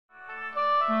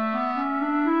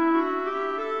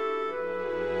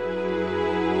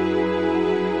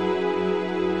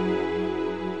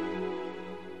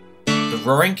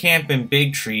Roaring Camp and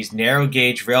Big Tree's narrow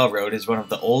gauge railroad is one of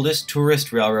the oldest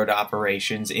tourist railroad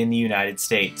operations in the United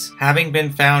States. Having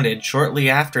been founded shortly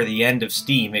after the end of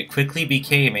steam, it quickly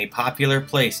became a popular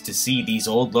place to see these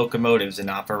old locomotives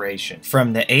in operation.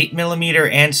 From the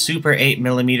 8mm and Super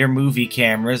 8mm movie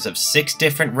cameras of 6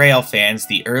 different railfans,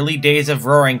 the early days of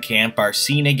Roaring Camp are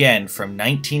seen again from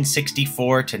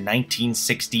 1964 to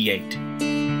 1968.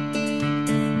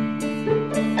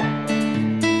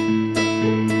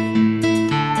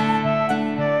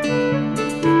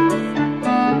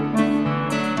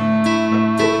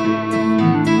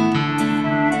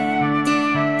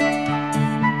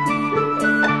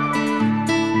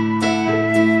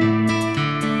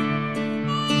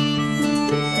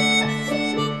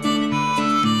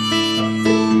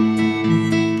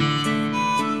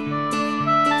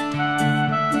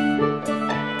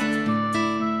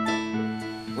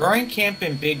 Roaring Camp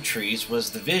and Big Trees was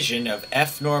the vision of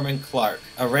F. Norman Clark,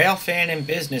 a railfan and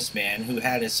businessman who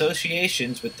had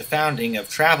associations with the founding of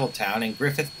Traveltown in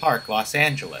Griffith Park, Los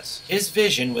Angeles. His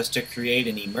vision was to create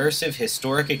an immersive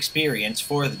historic experience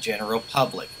for the general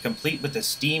public, complete with a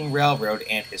steam railroad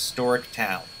and historic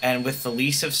town. And with the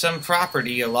lease of some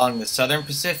property along the Southern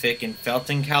Pacific in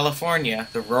Felton, California,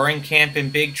 the Roaring Camp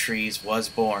and Big Trees was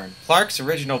born. Clark's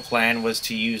original plan was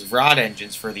to use rod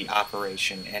engines for the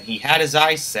operation, and he had his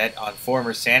eyes set on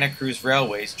former Santa Cruz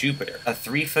Railway's Jupiter, a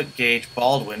 3-foot gauge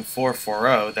Baldwin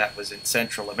 440 that was in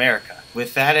Central America.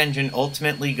 With that engine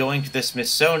ultimately going to the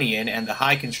Smithsonian and the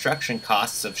high construction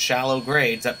costs of shallow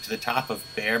grades up to the top of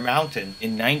Bear Mountain,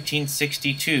 in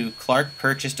 1962 Clark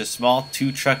purchased a small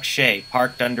 2-truck shay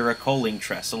parked under a coaling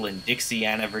trestle in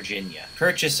Dixiana, Virginia.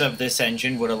 Purchase of this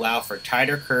engine would allow for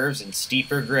tighter curves and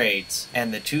steeper grades,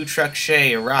 and the 2-truck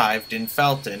shay arrived in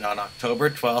Felton on October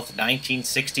 12,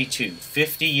 1962,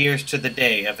 50 years to the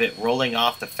day of it rolling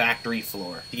off the factory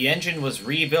floor. The engine was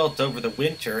rebuilt over the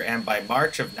winter, and by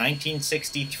March of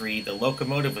 1963 the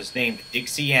locomotive was named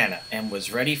Dixiana and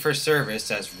was ready for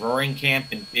service as Roaring Camp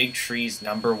and Big Trees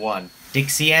No. 1.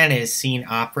 Dixiana is seen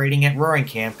operating at Roaring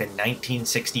Camp in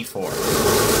 1964.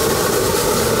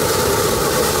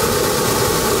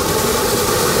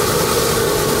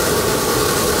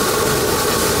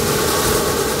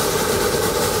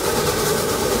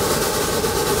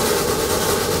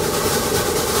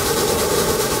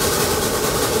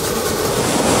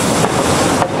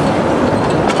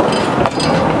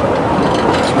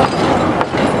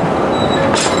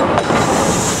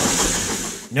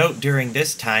 Note during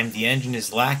this time the engine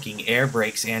is lacking air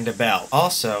brakes and a bell.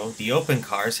 Also, the open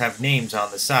cars have names on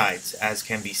the sides, as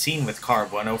can be seen with car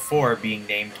 104 being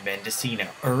named Mendocino.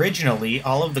 Originally,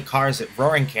 all of the cars at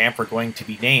Roaring Camp were going to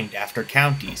be named after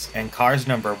counties, and cars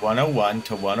number 101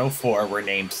 to 104 were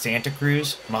named Santa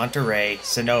Cruz, Monterey,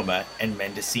 Sonoma, and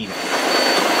Mendocino.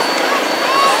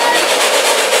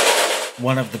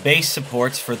 One of the base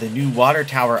supports for the new water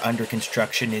tower under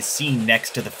construction is seen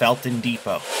next to the Felton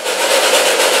Depot.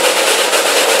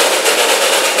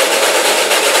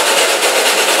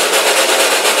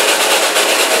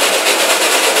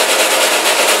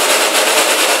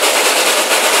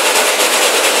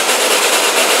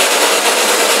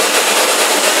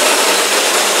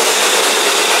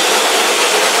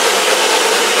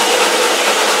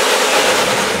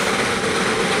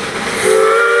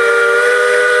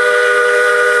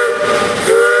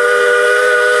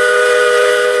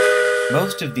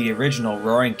 Most of the original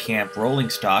Roaring Camp rolling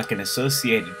stock and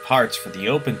associated parts for the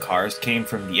open cars came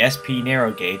from the SP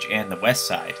narrow gauge and the West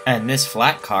Side, and this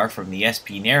flat car from the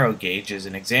SP narrow gauge is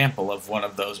an example of one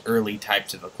of those early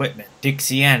types of equipment.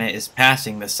 Dixiana is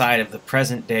passing the side of the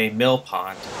present-day mill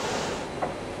pond.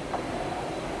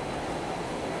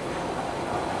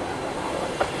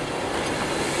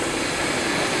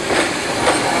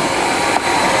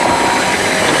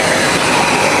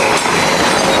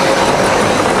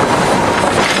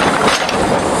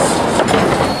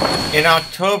 In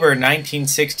October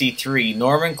 1963,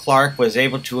 Norman Clark was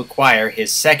able to acquire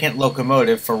his second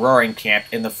locomotive for Roaring Camp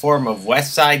in the form of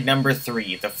West Side No.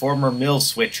 3, the former mill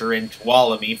switcher in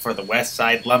Tuolumne for the West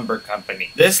Side Lumber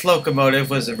Company. This locomotive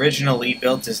was originally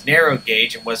built as narrow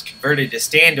gauge and was converted to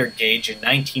standard gauge in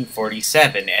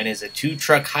 1947 and is a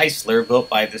 2-truck Heisler built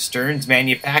by the Stearns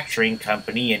Manufacturing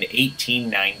Company in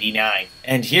 1899.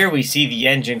 And here we see the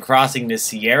engine crossing the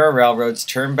Sierra Railroad's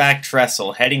turnback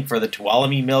trestle heading for the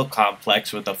Tuolumne Mill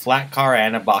Complex with a flat car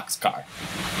and a boxcar.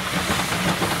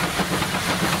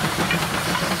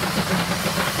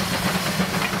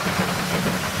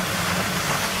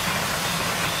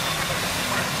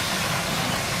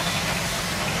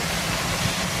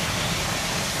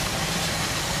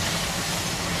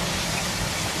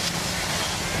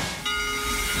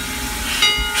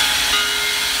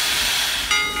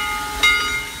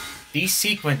 These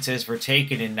sequences were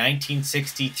taken in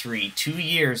 1963, 2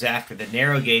 years after the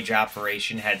narrow gauge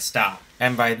operation had stopped.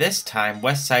 And by this time,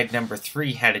 West Side No.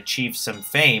 3 had achieved some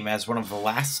fame as one of the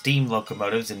last steam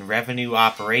locomotives in revenue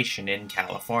operation in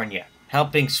California,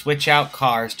 helping switch out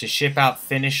cars to ship out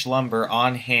finished lumber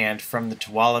on hand from the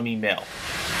Tuolumne Mill.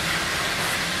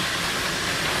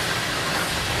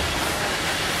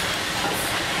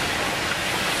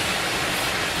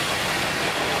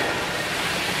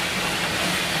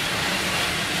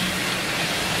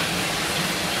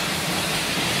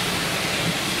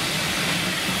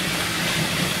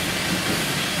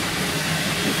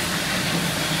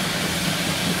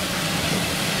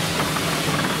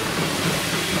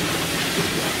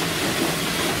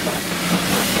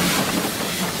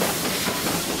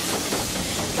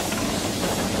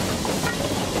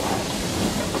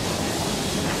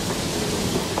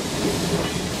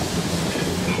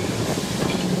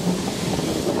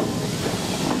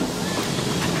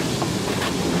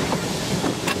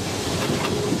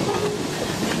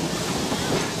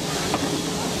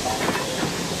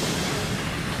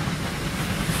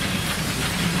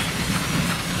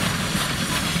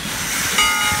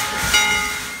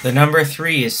 The No.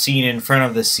 3 is seen in front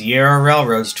of the Sierra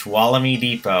Railroad's Tuolumne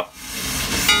Depot.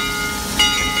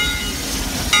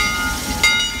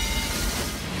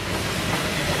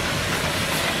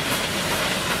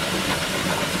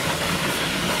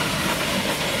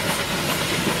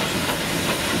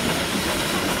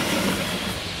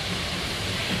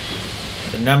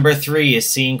 Number 3 is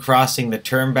seen crossing the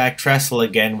turnback trestle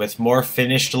again with more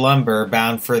finished lumber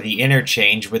bound for the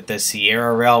interchange with the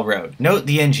Sierra Railroad. Note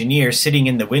the engineer sitting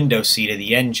in the window seat of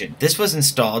the engine. This was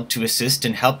installed to assist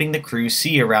in helping the crew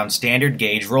see around standard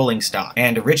gauge rolling stock,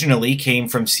 and originally came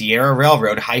from Sierra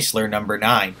Railroad Heisler No.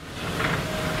 9.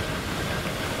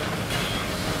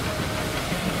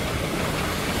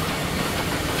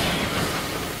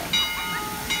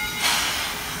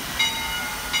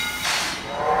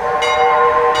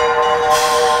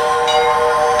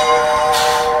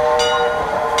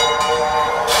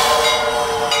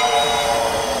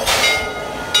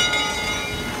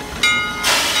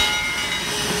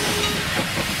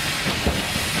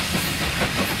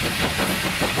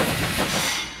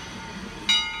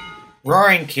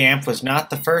 Roaring Camp was not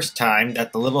the first time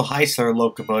that the little Heisler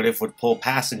locomotive would pull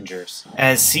passengers.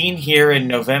 As seen here in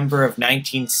November of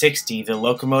 1960, the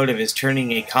locomotive is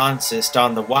turning a consist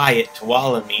on the Y at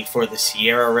Tuolumne for the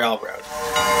Sierra Railroad.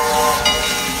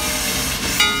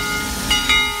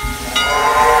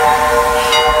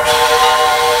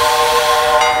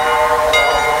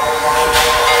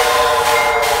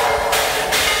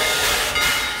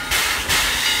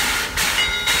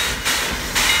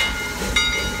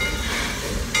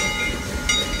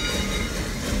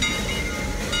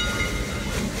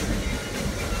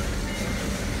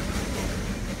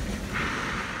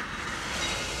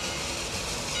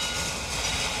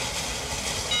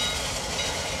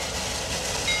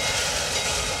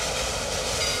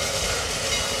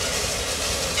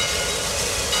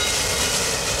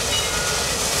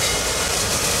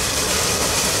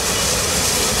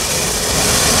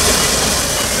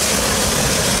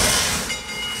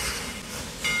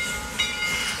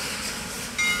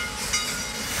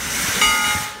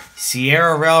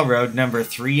 Sierra Railroad No.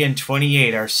 3 and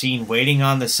 28 are seen waiting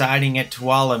on the siding at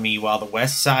Tuolumne while the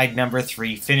West Side No.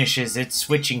 3 finishes its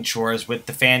switching chores with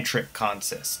the fan trip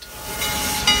consist.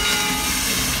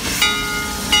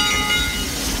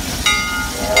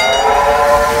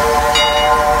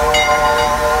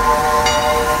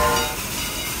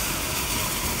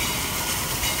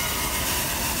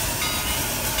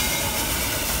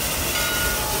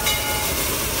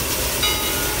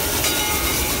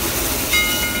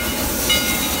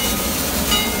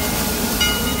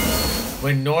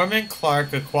 When Norman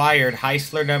Clark acquired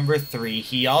Heisler No. 3,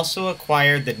 he also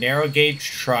acquired the narrow gauge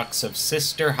trucks of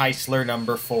sister Heisler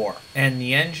No. 4, and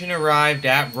the engine arrived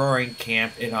at Roaring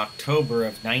Camp in October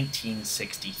of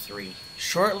 1963.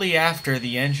 Shortly after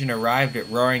the engine arrived at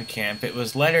Roaring Camp, it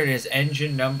was lettered as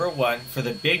Engine No. 1 for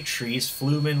the Big Trees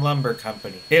Flume and Lumber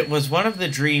Company. It was one of the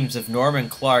dreams of Norman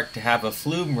Clark to have a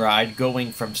flume ride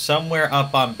going from somewhere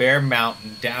up on Bear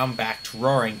Mountain down back to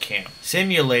Roaring Camp,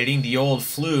 simulating the old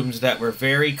flumes that were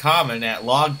very common at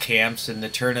log camps in the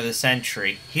turn of the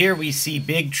century. Here we see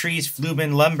Big Trees Flume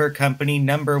and Lumber Company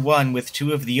No. 1 with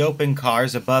two of the open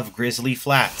cars above Grizzly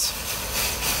Flats.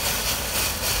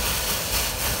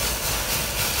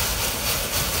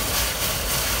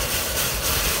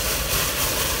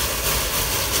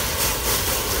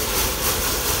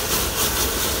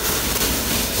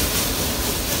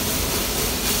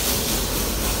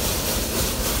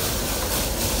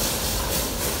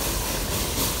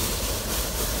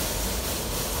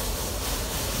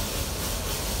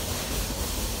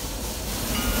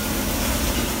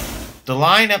 The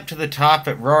line up to the top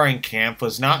at Roaring Camp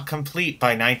was not complete by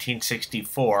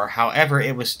 1964, however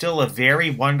it was still a very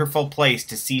wonderful place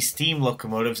to see steam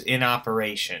locomotives in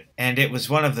operation, and it was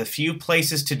one of the few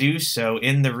places to do so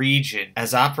in the region,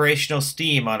 as operational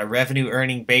steam on a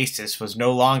revenue-earning basis was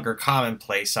no longer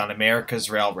commonplace on America's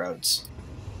railroads.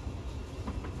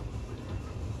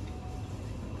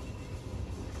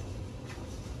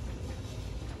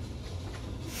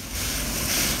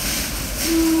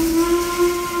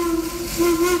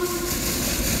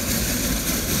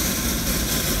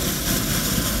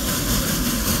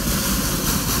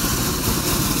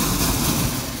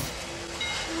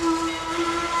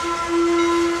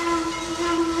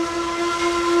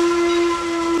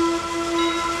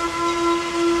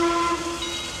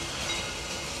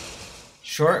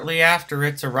 Shortly after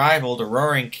its arrival to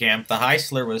Roaring Camp, the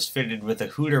Heisler was fitted with a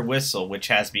hooter whistle, which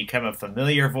has become a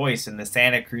familiar voice in the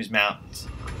Santa Cruz Mountains.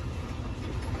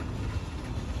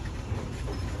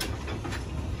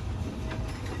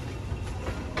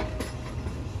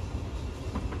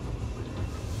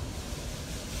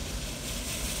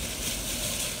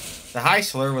 The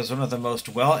Heisler was one of the most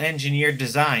well-engineered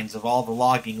designs of all the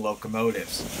logging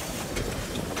locomotives.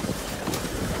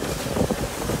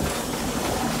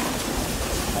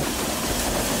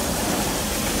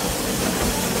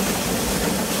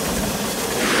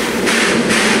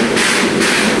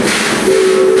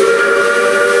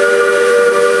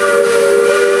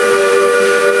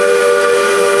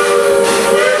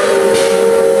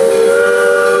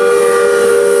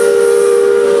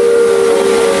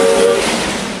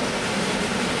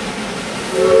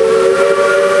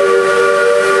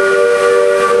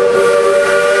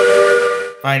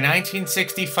 By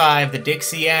 1965, the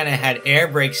Dixiana had air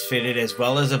brakes fitted as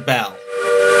well as a bell.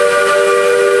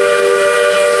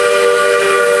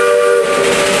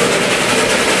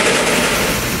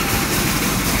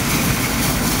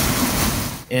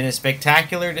 In a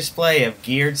spectacular display of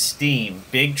geared steam,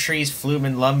 Big Tree's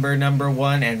Flumen Lumber No.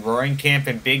 1 and Roaring Camp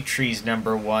and Big Tree's No.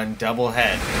 1 double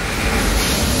head.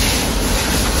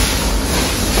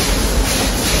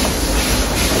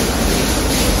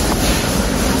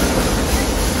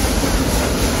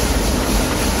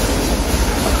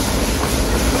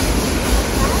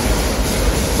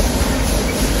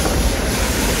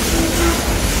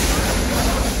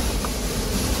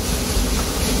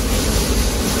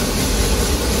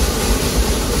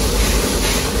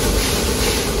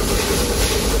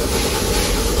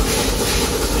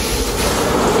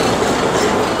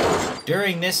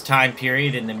 During this time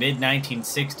period in the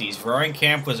mid-1960s, Roaring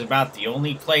Camp was about the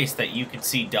only place that you could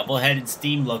see double-headed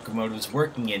steam locomotives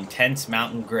working in tense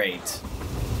mountain grades.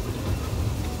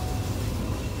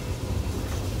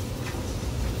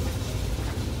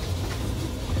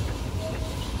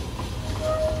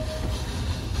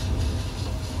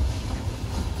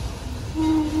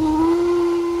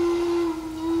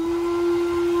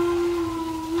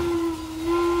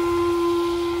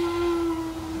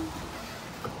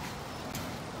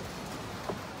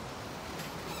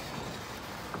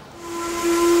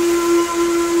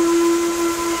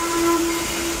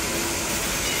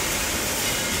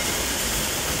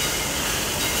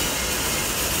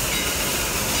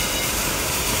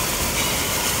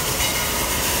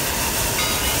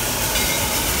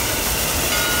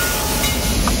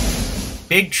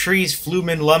 Big Tree's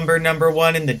Flumen Lumber No.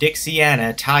 1 and the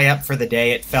Dixiana tie up for the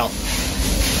day at Felton.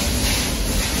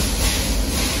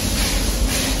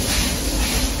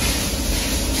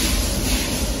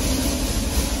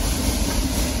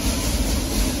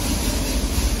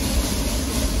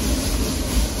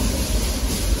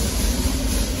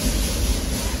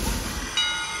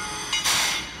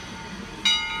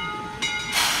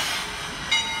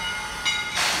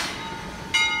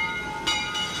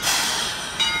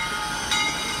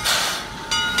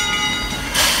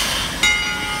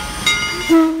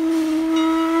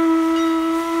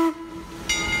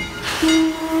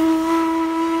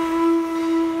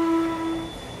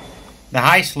 The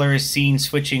Heisler is seen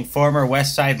switching former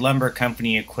Westside Lumber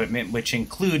Company equipment, which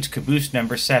includes caboose No.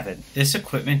 7. This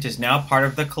equipment is now part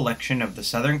of the collection of the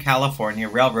Southern California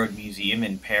Railroad Museum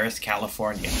in Paris,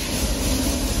 California.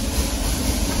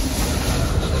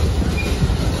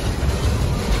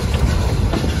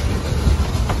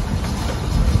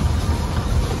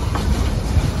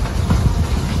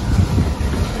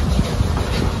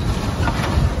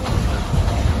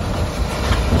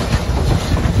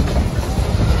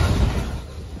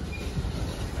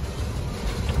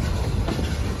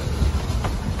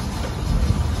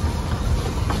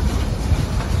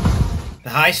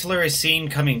 The Heisler is seen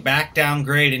coming back down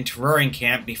grade into Roaring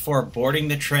Camp before boarding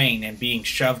the train and being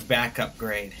shoved back up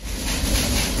grade.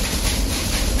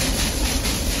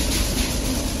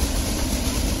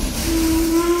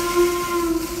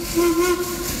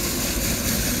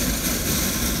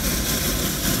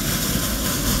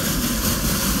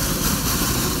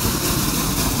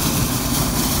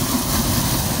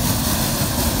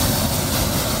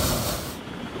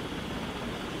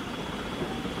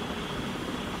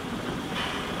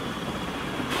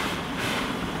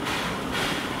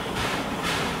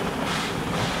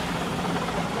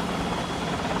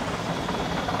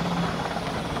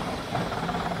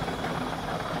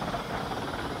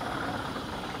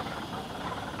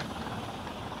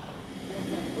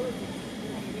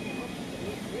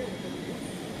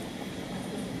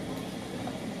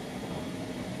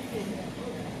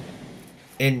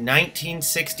 In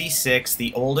 1966,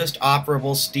 the oldest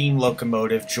operable steam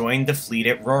locomotive joined the fleet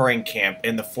at Roaring Camp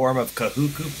in the form of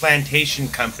Kahuku Plantation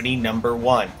Company No.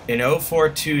 1, an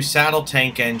 042 saddle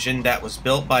tank engine that was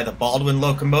built by the Baldwin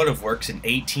Locomotive Works in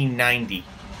 1890.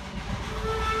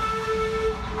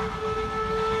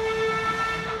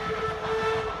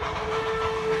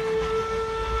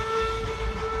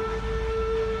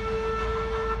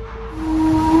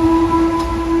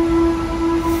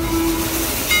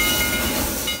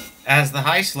 As the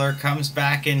Heisler comes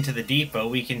back into the depot,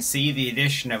 we can see the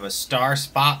addition of a star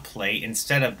spot plate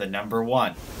instead of the No.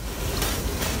 1.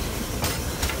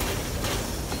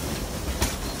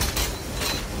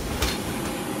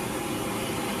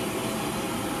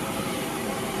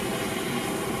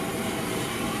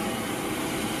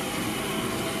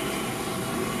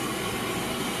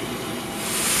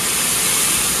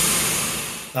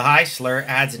 The Heisler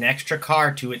adds an extra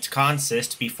car to its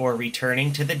consist before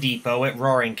returning to the depot at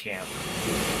Roaring Camp.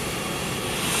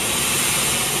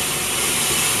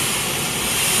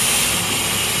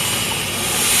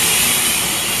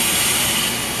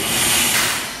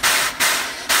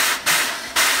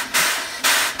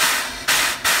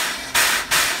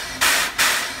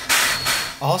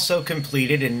 Also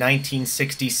completed in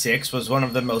 1966 was one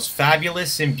of the most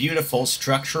fabulous and beautiful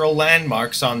structural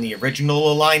landmarks on the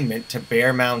original alignment to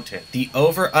Bear Mountain, the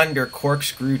over-under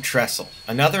corkscrew trestle.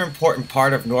 Another important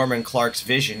part of Norman Clark's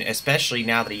vision, especially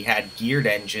now that he had geared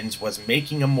engines, was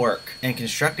making them work, and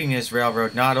constructing his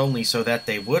railroad not only so that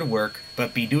they would work,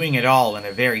 but be doing it all in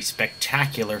a very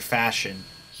spectacular fashion.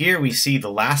 Here we see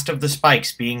the last of the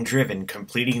spikes being driven,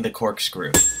 completing the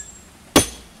corkscrew.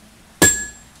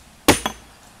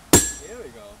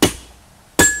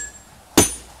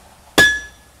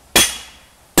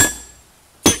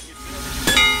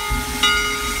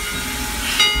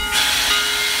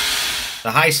 The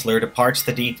Heisler departs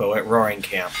the depot at Roaring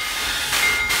Camp.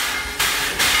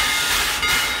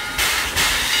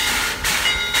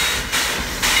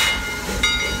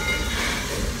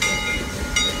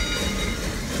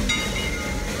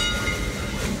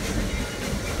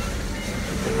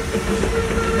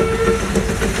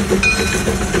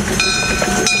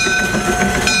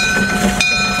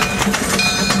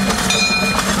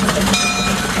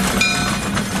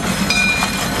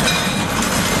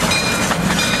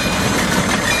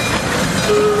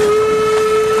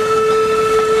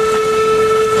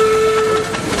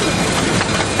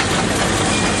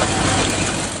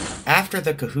 After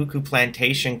the Kahuku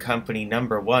Plantation Company No.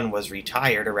 1 was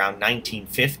retired around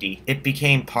 1950, it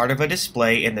became part of a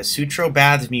display in the Sutro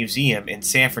Baths Museum in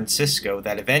San Francisco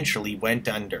that eventually went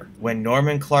under. When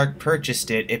Norman Clark purchased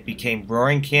it, it became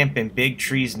Roaring Camp and Big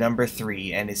Trees No.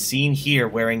 3 and is seen here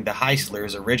wearing the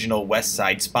Heisler's original West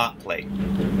Side spot plate.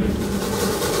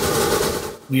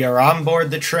 We are on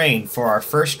board the train for our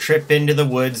first trip into the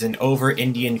woods and over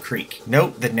Indian Creek.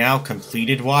 Note the now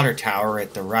completed water tower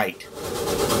at the right.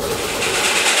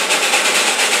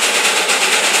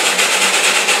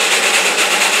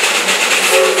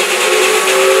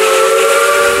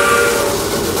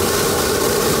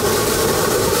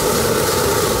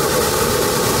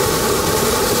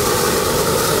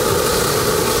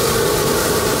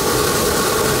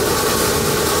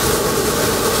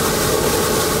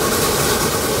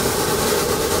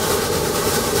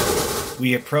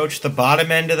 We approach the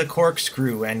bottom end of the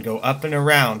corkscrew and go up and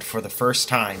around for the first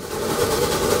time.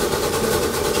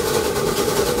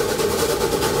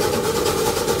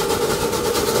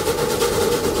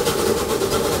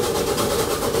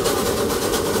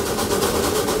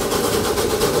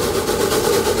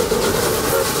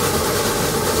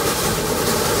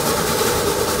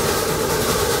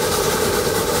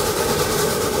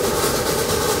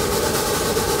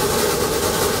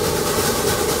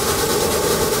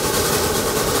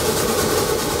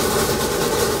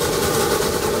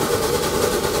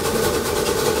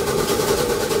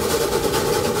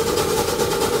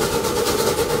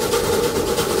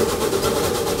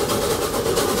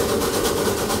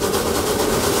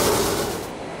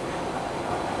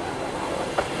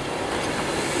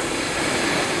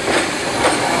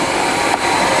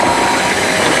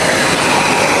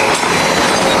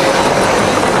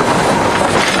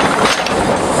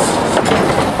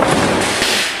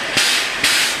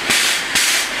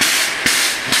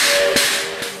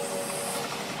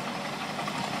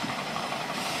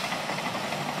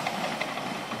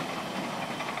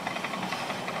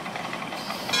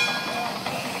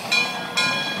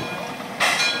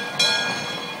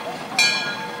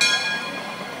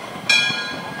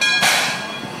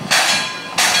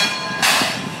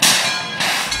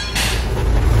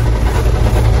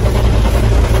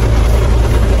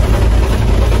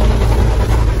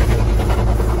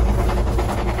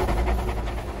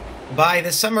 By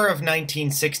the summer of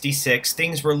 1966,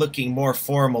 things were looking more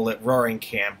formal at Roaring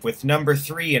Camp, with number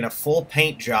 3 in a full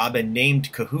paint job and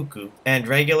named Kahuku, and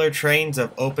regular trains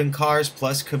of open cars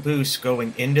plus caboose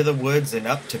going into the woods and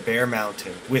up to Bear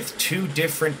Mountain, with 2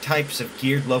 different types of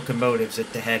geared locomotives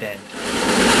at the head end.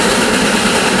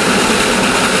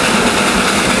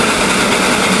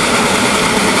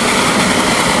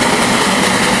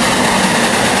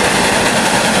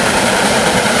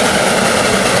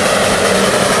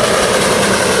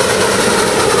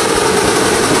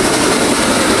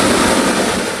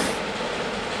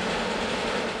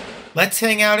 Let's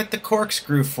hang out at the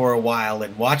Corkscrew for a while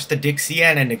and watch the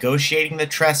Dixiana negotiating the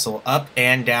trestle up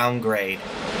and down grade.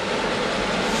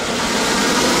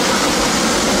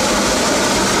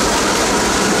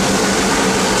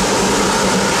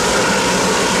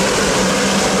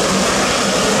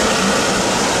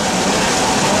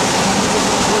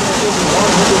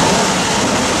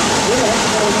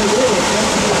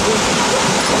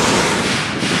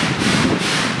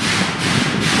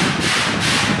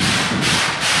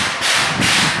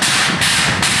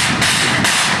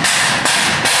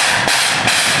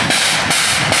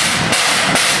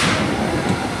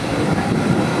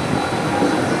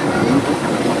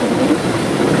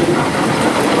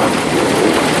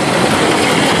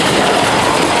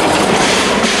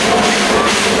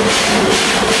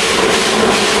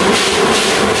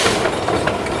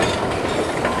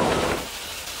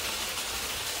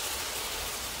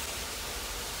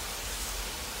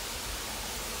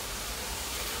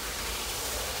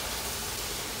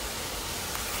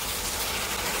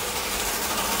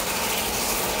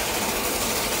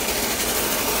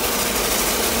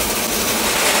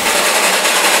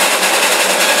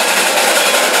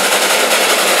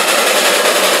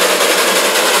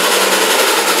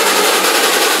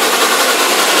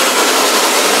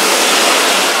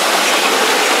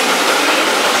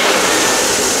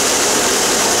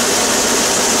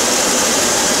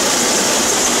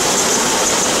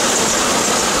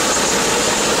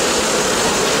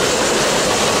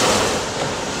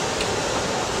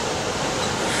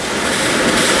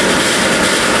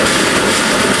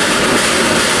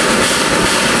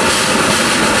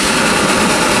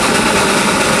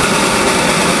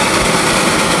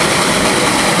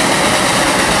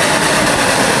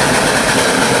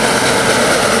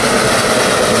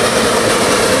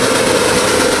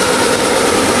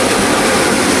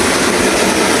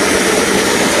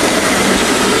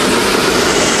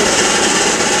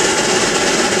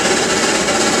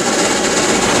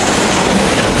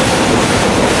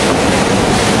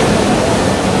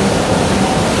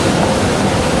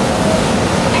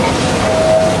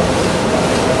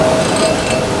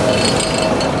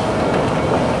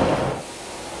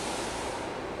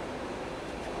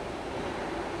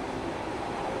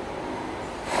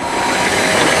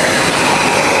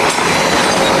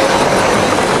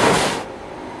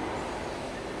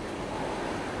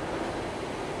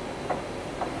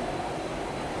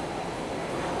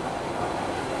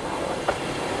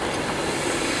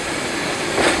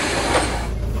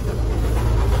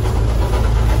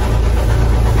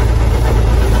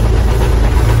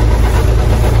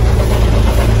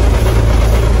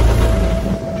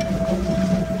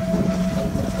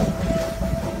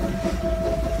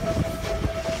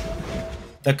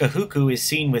 The Kahuku is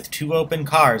seen with 2 open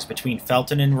cars between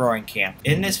Felton and Roaring Camp.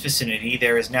 In this vicinity,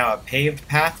 there is now a paved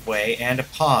pathway and a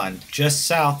pond, just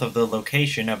south of the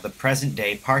location of the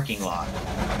present-day parking lot.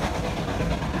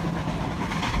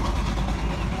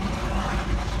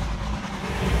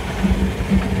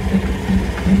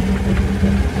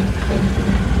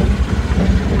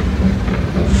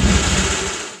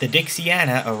 The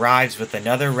Dixiana arrives with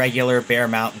another regular Bear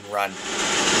Mountain run.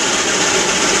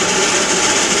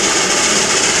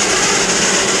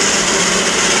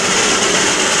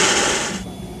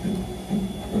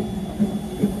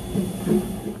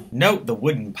 Note the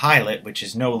wooden pilot, which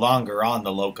is no longer on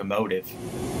the locomotive.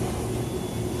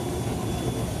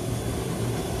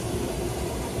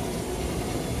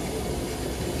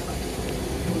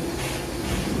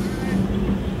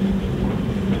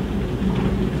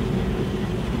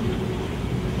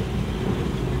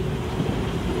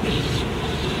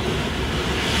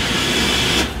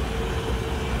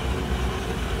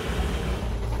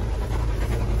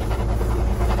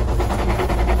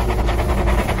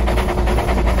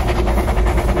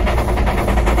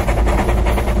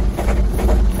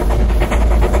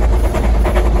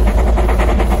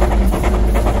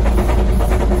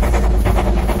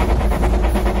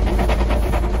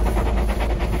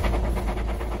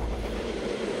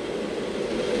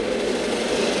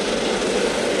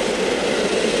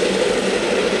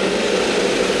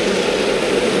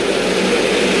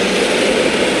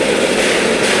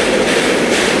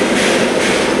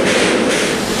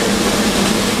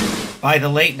 By the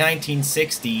late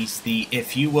 1960s, the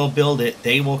 "if you will build it,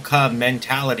 they will come"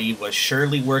 mentality was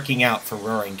surely working out for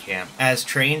Roaring Camp, as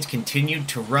trains continued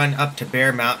to run up to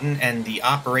Bear Mountain and the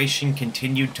operation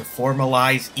continued to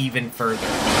formalize even further.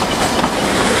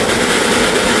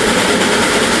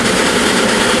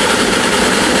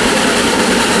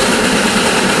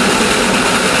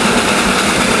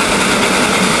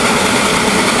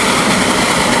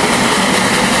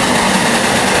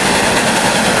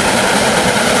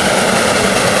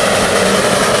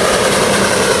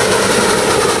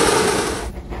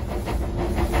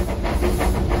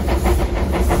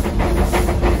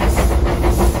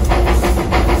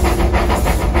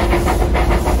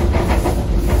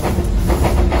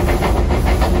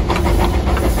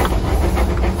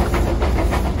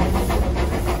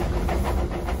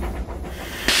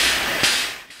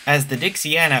 As the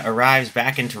Dixiana arrives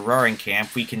back into Roaring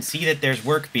Camp, we can see that there's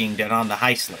work being done on the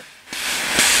Heisler.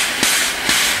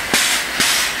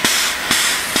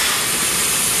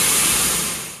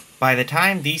 By the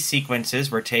time these sequences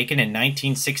were taken in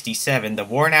 1967, the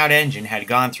worn-out engine had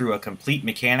gone through a complete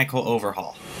mechanical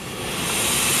overhaul.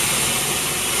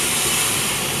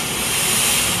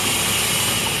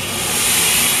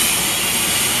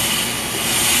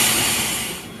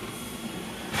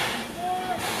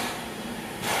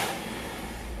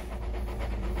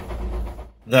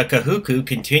 The Kahuku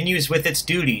continues with its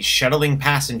duties, shuttling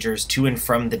passengers to and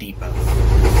from the depot.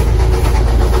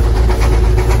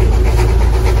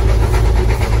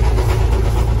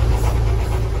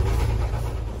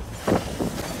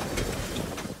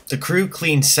 The crew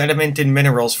cleans sediment and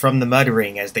minerals from the mud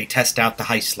ring as they test out the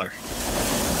Heisler.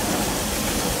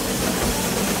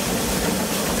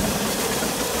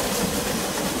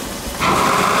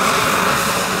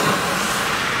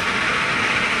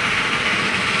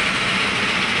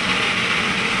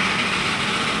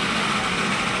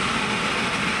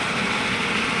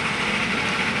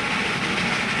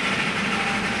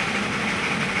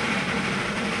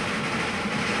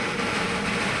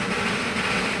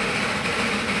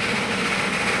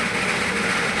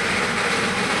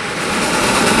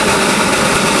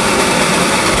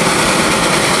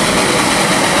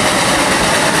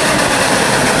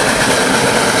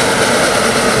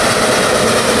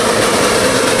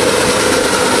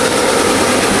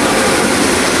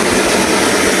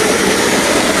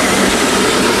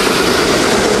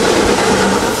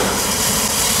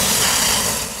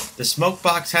 The smoke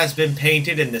box has been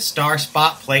painted and the star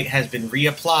spot plate has been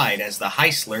reapplied as the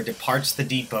Heisler departs the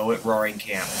depot at Roaring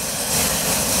Camp.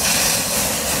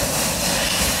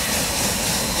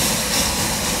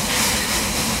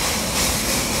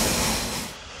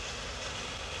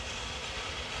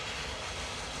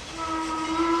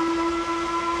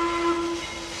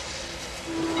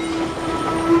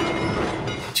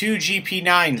 Two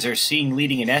GP9s are seen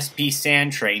leading an SP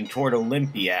sand train toward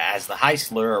Olympia as the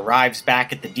Heisler arrives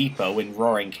back at the depot in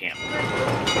Roaring Camp.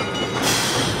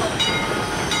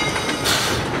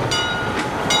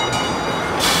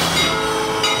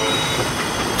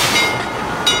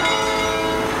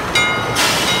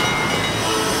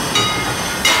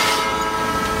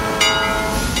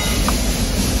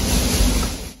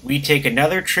 We take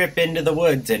another trip into the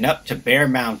woods and up to Bear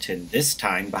Mountain, this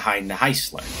time behind the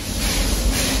Heisler.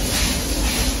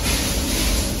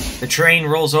 The train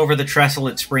rolls over the trestle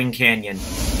at Spring Canyon.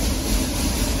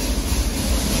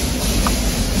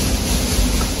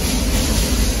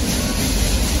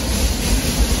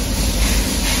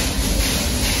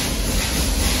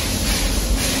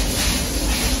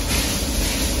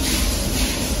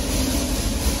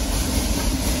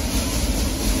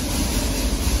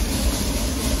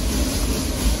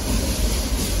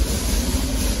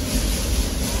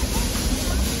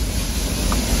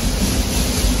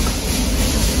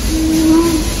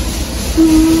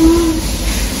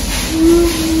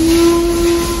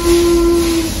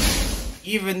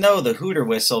 Even though the hooter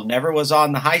whistle never was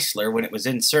on the Heisler when it was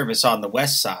in service on the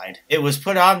west side, it was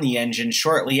put on the engine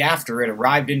shortly after it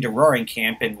arrived into Roaring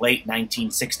Camp in late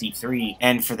 1963,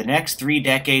 and for the next 3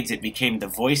 decades it became the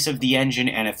voice of the engine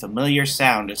and a familiar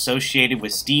sound associated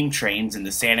with steam trains in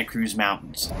the Santa Cruz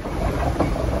Mountains.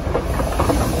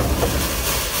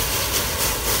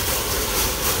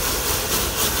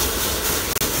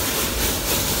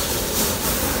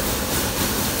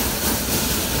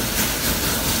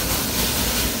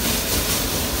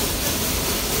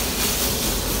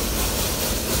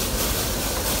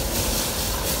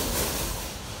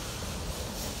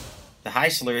 The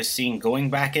Heisler is seen going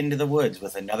back into the woods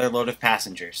with another load of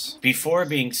passengers, before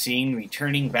being seen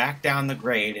returning back down the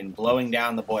grade and blowing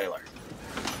down the boiler.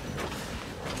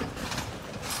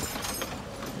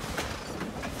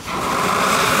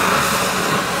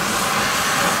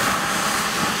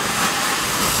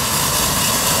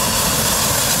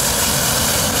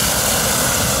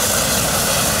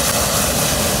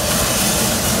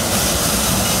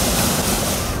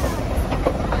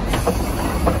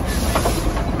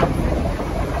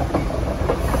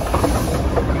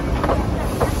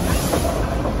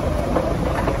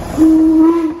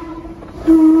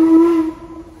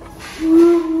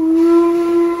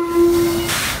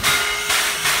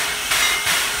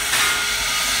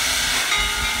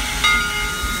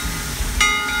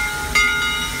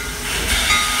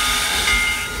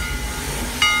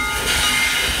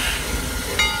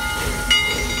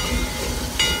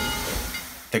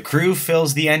 crew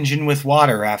fills the engine with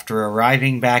water after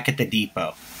arriving back at the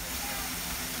depot.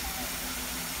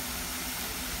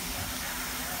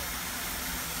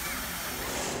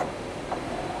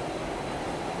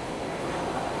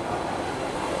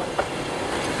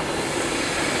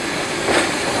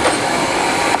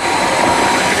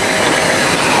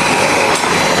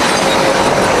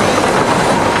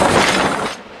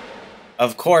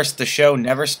 Of course, the show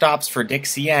never stops for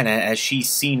Dixiana as she's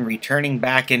seen returning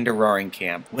back into Roaring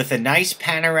Camp, with a nice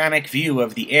panoramic view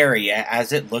of the area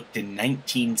as it looked in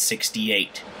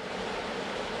 1968.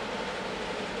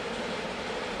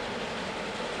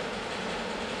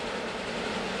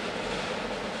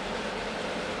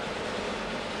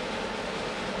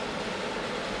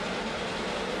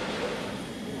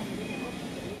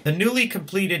 The newly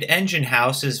completed engine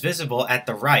house is visible at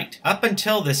the right. Up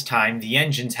until this time, the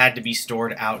engines had to be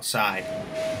stored outside.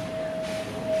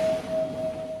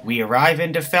 We arrive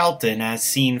into Felton as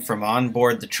seen from on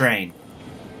board the train.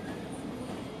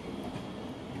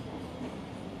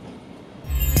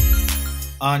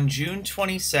 On June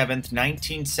 27,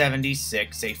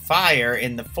 1976, a fire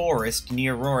in the forest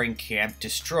near Roaring Camp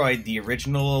destroyed the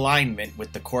original alignment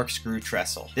with the Corkscrew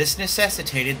trestle. This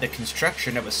necessitated the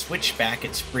construction of a switchback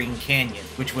at Spring Canyon,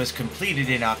 which was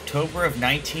completed in October of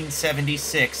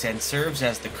 1976 and serves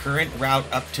as the current route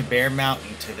up to Bear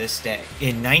Mountain to this day.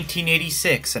 In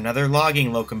 1986, another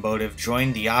logging locomotive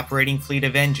joined the operating fleet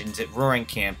of engines at Roaring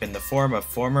Camp in the form of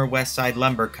former Westside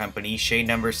Lumber Company Shea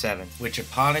No. 7, which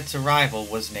upon its arrival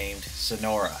was named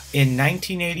Sonora. In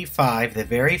 1985, the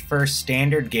very first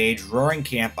standard gauge Roaring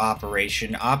Camp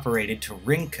operation operated to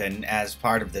Rincon as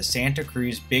part of the Santa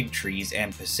Cruz Big Trees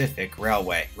and Pacific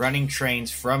Railway, running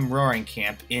trains from Roaring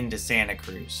Camp into Santa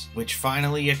Cruz, which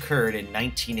finally occurred in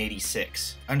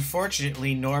 1986.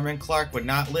 Unfortunately, Norman Clark would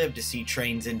not live to see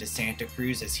trains into Santa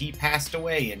Cruz as he passed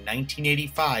away in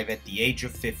 1985 at the age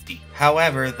of 50.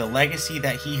 However, the legacy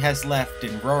that he has left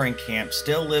in Roaring Camp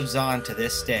still lives on to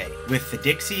this day, with the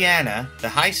Dixiana, the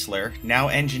Heisler, now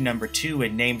engine number 2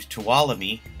 and named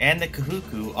Tuolumne, and the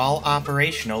Kahuku all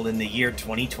operational in the year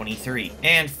 2023.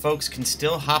 And folks can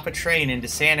still hop a train into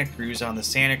Santa Cruz on the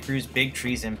Santa Cruz Big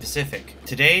Trees and Pacific.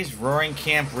 Today's Roaring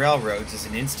Camp Railroads is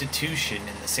an institution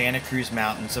in the Santa Cruz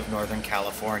Mountains of Northern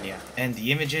California, and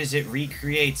the images it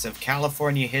recreates of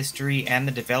California history and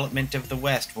the development of the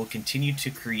West will continue to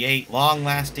create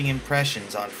long-lasting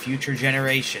impressions on future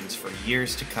generations for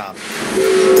years to come.